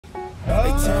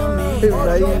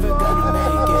भाई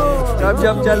जब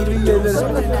जब चल रही है इधर।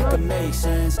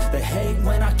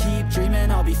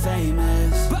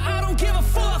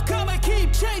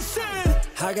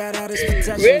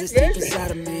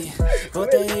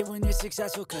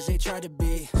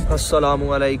 अस्सलामु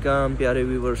अलैकुम प्यारे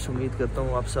व्यूवर्स, उम्मीद करता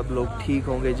हूँ आप सब लोग ठीक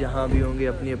होंगे, जहाँ भी होंगे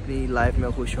अपनी अपनी लाइफ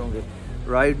में खुश होंगे।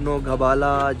 राइट नो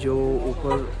गबाला जो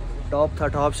ऊपर टॉप था,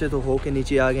 टॉप से तो होके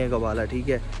नीचे आ गए गबाला, ठीक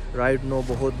है। राइट नो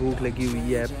बहुत भूख लगी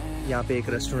हुई है। यहाँ पे एक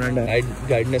रेस्टोरेंट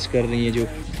गाइडनेस कर रही है जो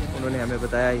उन्होंने हमें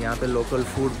बताया, यहाँ पे लोकल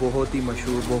फूड बहुत ही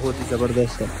मशहूर, बहुत ही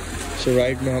ज़बरदस्त है। सो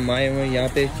राइट नो हम आए हुए हैं यहाँ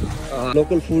पे।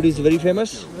 Local food is very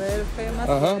famous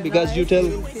because you tell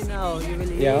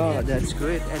yeah, that's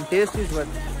great. And taste is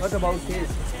what about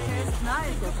taste? It's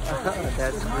nice.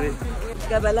 That's great.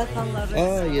 Gabala Khanlar.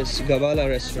 Ah yes, Gabala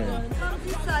restaurant.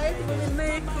 We will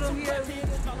make from here.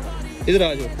 इधर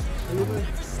आ जाओ।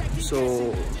 So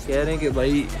कह रहे हैं कि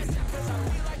भाई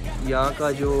यहाँ का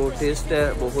जो टेस्ट है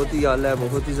बहुत ही आला है,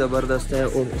 बहुत ही ज़बरदस्त है,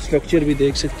 और स्ट्रक्चर भी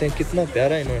देख सकते हैं कितना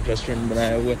प्यारा इन्होंने रेस्टोरेंट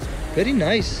बनाया हुआ है। Very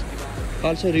nice.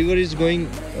 Also river is going,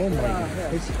 oh my god,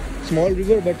 it's small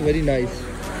river but very nice.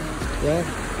 Yeah,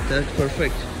 that's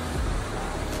perfect.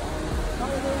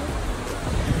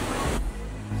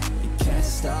 You can't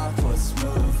stop what's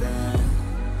moving.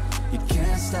 You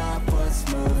can't stop what's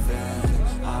moving.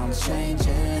 I'm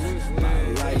changing my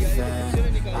life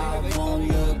and I won't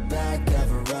look back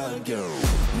ever again.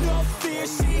 No fear,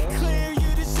 see clear,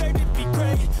 you deserve to be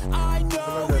great. I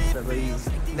know it.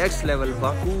 Next level,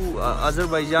 Baku,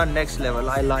 Azerbhaijan, next level.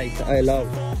 I love.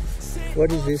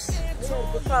 What is this?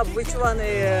 Which one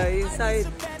inside?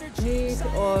 Meat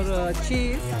or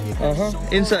cheese?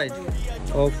 Inside.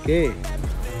 Okay.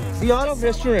 See all of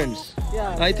restaurants.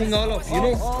 Yeah. I think all of, you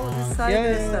know. All inside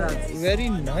restaurants. Very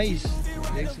nice.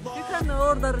 You can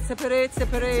order separate,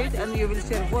 and you will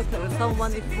share what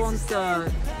someone if wants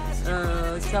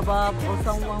kebab, or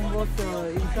someone wants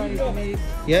inside meat.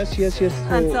 Yes. So,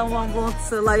 And someone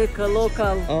wants like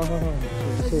local.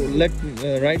 So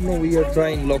right now we are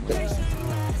trying local.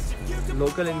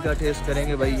 Local इनका test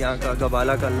करेंगे भाई, यहाँ का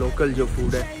गबाला का local जो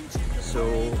food है। सो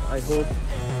I hope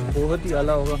बहुत ही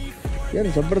आला होगा यार,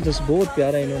 ज़बरदस्त, बहुत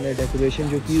प्यारा इन्होंने डेकोरेशन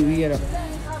जो की हुई है ना,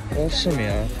 ऑसम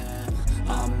यार।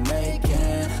 I'm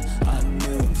making a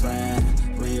new plan,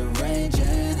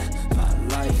 rearranging my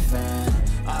life and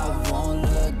I won't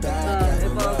look back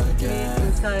About meat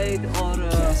inside or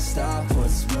Can't stop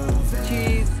what's moving.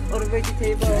 cheese or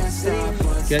vegetables,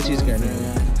 greens. क्या चीज़ कहनी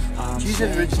है? Cheese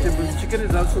and vegetables. Chicken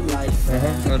is also good.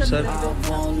 और sir,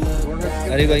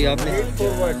 अरे भाई आपने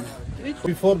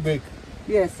Before bake.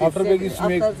 Yes. After bake is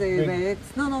make after they bake.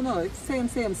 No. It's same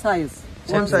size.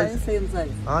 Same One size? Same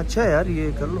size. हाँ अच्छा यार,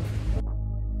 ये कर लो।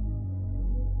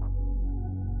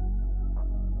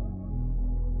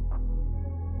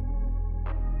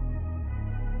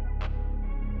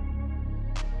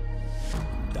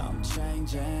 I'm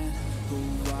changing who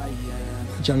I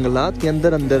am. जंगलात के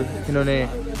अंदर इन्होंने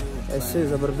ऐसे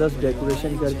ज़बरदस्त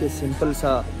डेकोरेशन करके सिंपल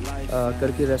सा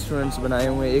करके रेस्टोरेंट्स बनाए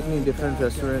हुए हैं, एक नहीं डिफरेंट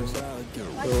रेस्टोरेंट्स।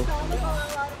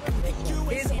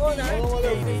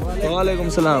 तो वालेकुम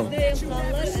सलाम।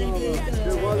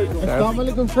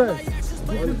 Assalamualaikum sir.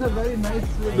 This is a very nice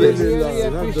place. Really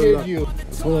appreciate you.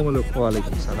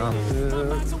 वालेकुम सलाम।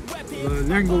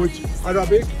 Language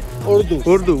Arabic, Urdu.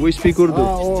 Urdu, we speak Urdu.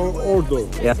 Urdu.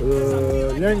 Yeah.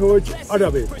 Language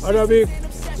Arabic,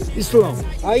 Islam.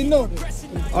 I know.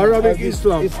 Arabic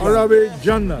Islam. Arabic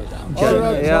Jannah.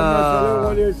 Arabic Yeah.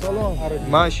 Salam.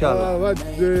 MashaAllah.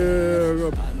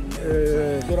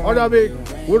 Arabic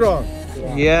Quran.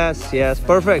 Yes,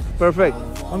 perfect.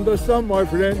 Understand, my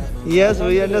friend? Yes,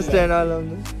 we understand all of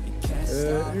this.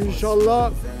 Inshallah,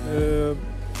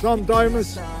 sometimes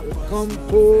come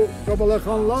to Kabbalah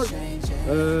Khanlar,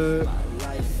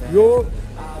 you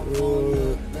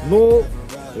know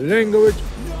language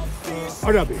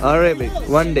Arabic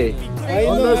one day.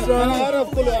 Understand? أنا أعرف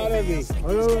كل عربي.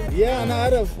 يا أنا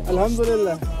أعرف الحمد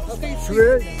لله.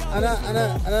 شوي.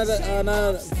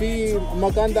 أنا في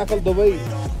مكان داخل دبي.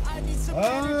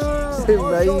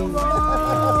 भाई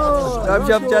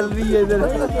गपशप चल रही है इधर,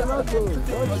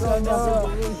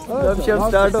 गपशप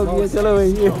start हो गई है। चलो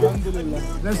भाई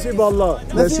نسيب الله.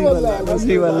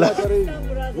 नसीब अल्लाह।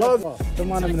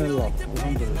 ضمانة من الله.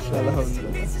 الحمد لله.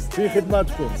 في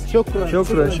خدماتكم. شكرا.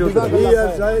 هي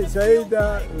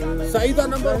سعيدة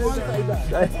نمبر 1 سعيدة.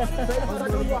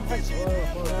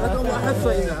 رقم 1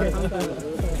 سعيدة.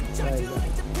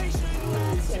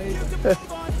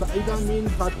 سعيدة mean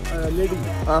hot lady.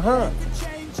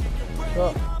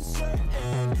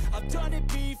 I've done it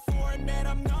before, man,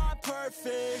 I'm not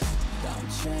perfect. I'm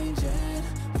changing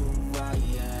who I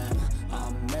am.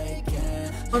 I'm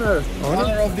making Owner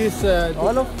of this.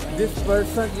 All of This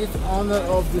person is owner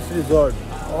of this resort.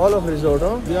 all of resort,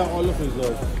 huh? Yeah, all of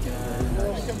resort.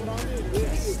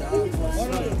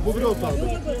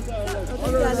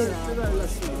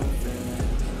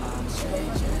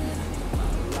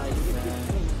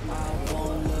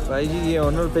 भाई जी ये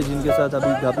honour पे जिनके साथ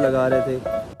अभी गप लगा रहे थे।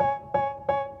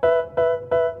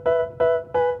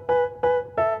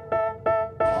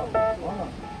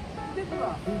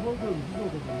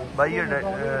 भाई ये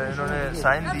इन्होंने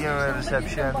साइन दिए हुए हैं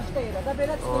रिसेप्शन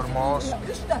और मॉस्क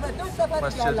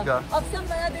मस्जिद का,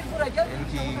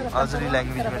 इनकी आज़री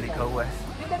लैंग्वेज में लिखा हुआ है।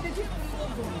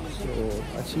 तो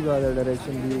अच्छी बात है,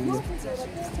 डायरेक्शन दी हुई है,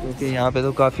 क्योंकि यहाँ पे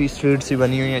तो काफ़ी स्ट्रीट्स ही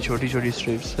बनी हुई हैं, छोटी छोटी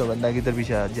स्ट्रीट्स, का बंदा किधर भी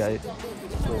जाए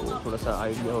तो थोड़ा सा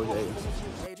आइडिया हो जाएगा।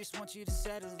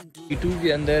 D2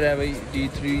 के अंदर है भाई,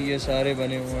 D3 ये सारे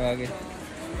बने हुए हैं आगे।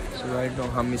 सो राइट नाउ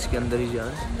हम इसके अंदर ही जा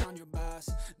रहे हैं।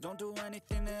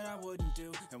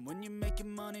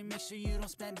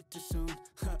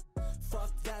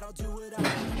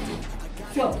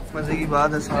 मजे की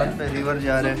बात है, साथ में रिवर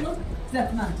जा रहे हैं,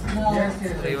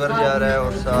 रिवर जा रहा है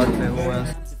और साथ में वो है।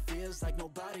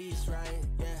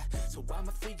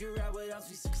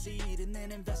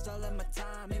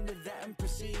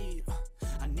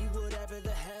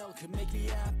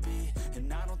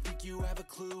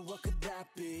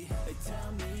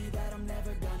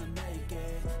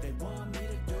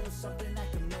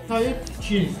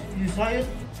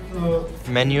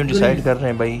 मेन्यू डिसाइड कर रहे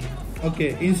हैं भाई। Okay,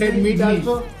 inside meat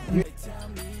also.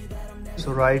 सो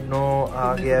राइट नो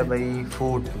आ गया भाई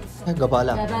फूड,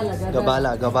 गबाला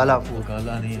गबाला गबाला फूड,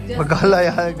 गबाला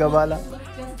यार गबाला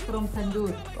From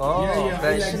tandoor.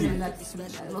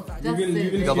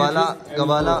 गबाला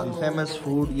गबाला फेमस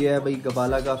फूड, ये है भाई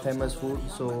गबाला का फेमस फूड।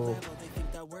 सो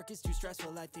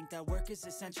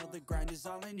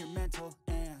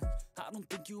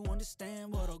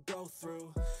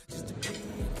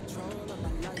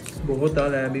बहुत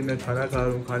आला है, अभी मैं खाना खा रहा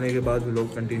हूँ, खाने के बाद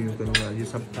व्लॉग कंटिन्यू करूँगा। ये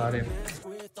सब खा रहे हैं।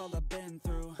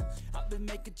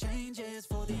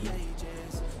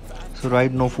 So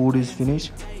right now food is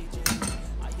finished.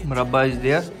 Murabba is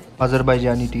there.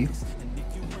 Azerbaijani tea.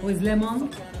 With lemon.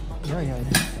 Yeah.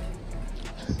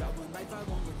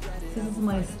 This is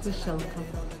my special cup.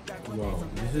 Wow,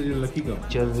 this is your lucky cup.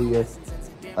 चल रही है।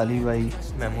 अली भाई,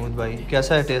 महमूद भाई,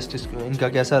 कैसा है टेस्ट इनका,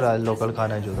 कैसा रहा लोकल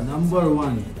खाना जो था? Number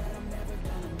 1.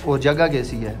 और जगह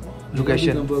कैसी है,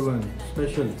 लोकेशन? Number 1.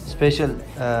 स्पेशल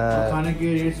खाने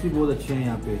के रेट्स भी बहुत अच्छे हैं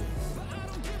यहाँ पे,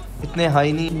 इतने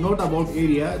हाई नहीं। Not about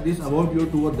area, this about your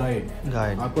tour guide.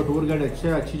 Guide आपका टूर गाइड अच्छा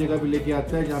है, अच्छी जगह पे लेके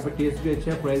आता है जहाँ पे टेस्ट भी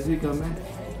अच्छा है, प्राइस भी कम है।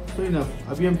 सो इनफ,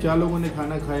 अभी हम 4 लोगों ने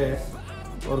खाना खाया है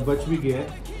और बच भी गया है,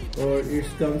 और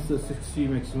इट्स कम्स 60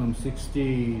 मैक्सिमम 60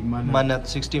 मन्नत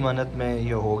 60 मन्नत में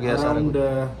ये हो गया सारा, अराउंड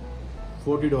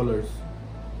 $40।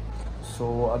 सो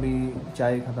अभी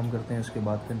चाय ख़त्म करते हैं, उसके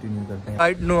बाद कंटिन्यू करते हैं।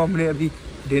 राइट नो हमने अभी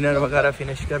डिनर वगैरह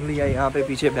फिनिश कर लिया। यहाँ पे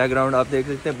पीछे बैकग्राउंड आप देख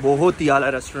सकते हैं, बहुत ही आला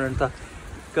रेस्टोरेंट था।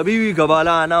 कभी भी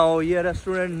गबाला आना हो, ये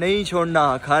रेस्टोरेंट नहीं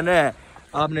छोड़ना, खाना है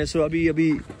आपने। सो अभी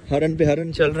हरन पे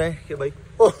हरन चल रहे हैं कि भाई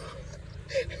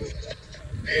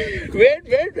वेट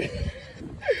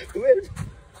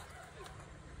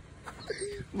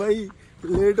भाई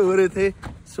लेट हो रहे थे।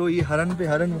 सो ये हरन पे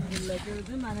हरन,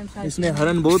 इसने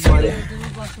हरन बहुत मारे।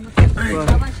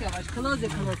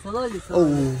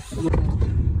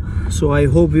 सो आई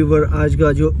होप व्यूअर आज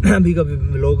का जो अभी का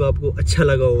व्लॉग आपको अच्छा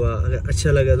लगा होगा। अगर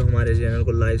अच्छा लगा तो हमारे चैनल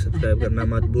को लाइक सब्सक्राइब करना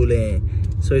मत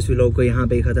भूलें। सो इस व्लॉग को यहाँ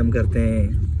पे ही ख़त्म करते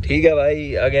हैं, ठीक है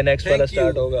भाई? आगे नेक्स्ट वाला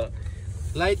स्टार्ट होगा।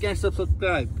 Like and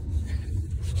subscribe.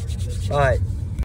 बाय।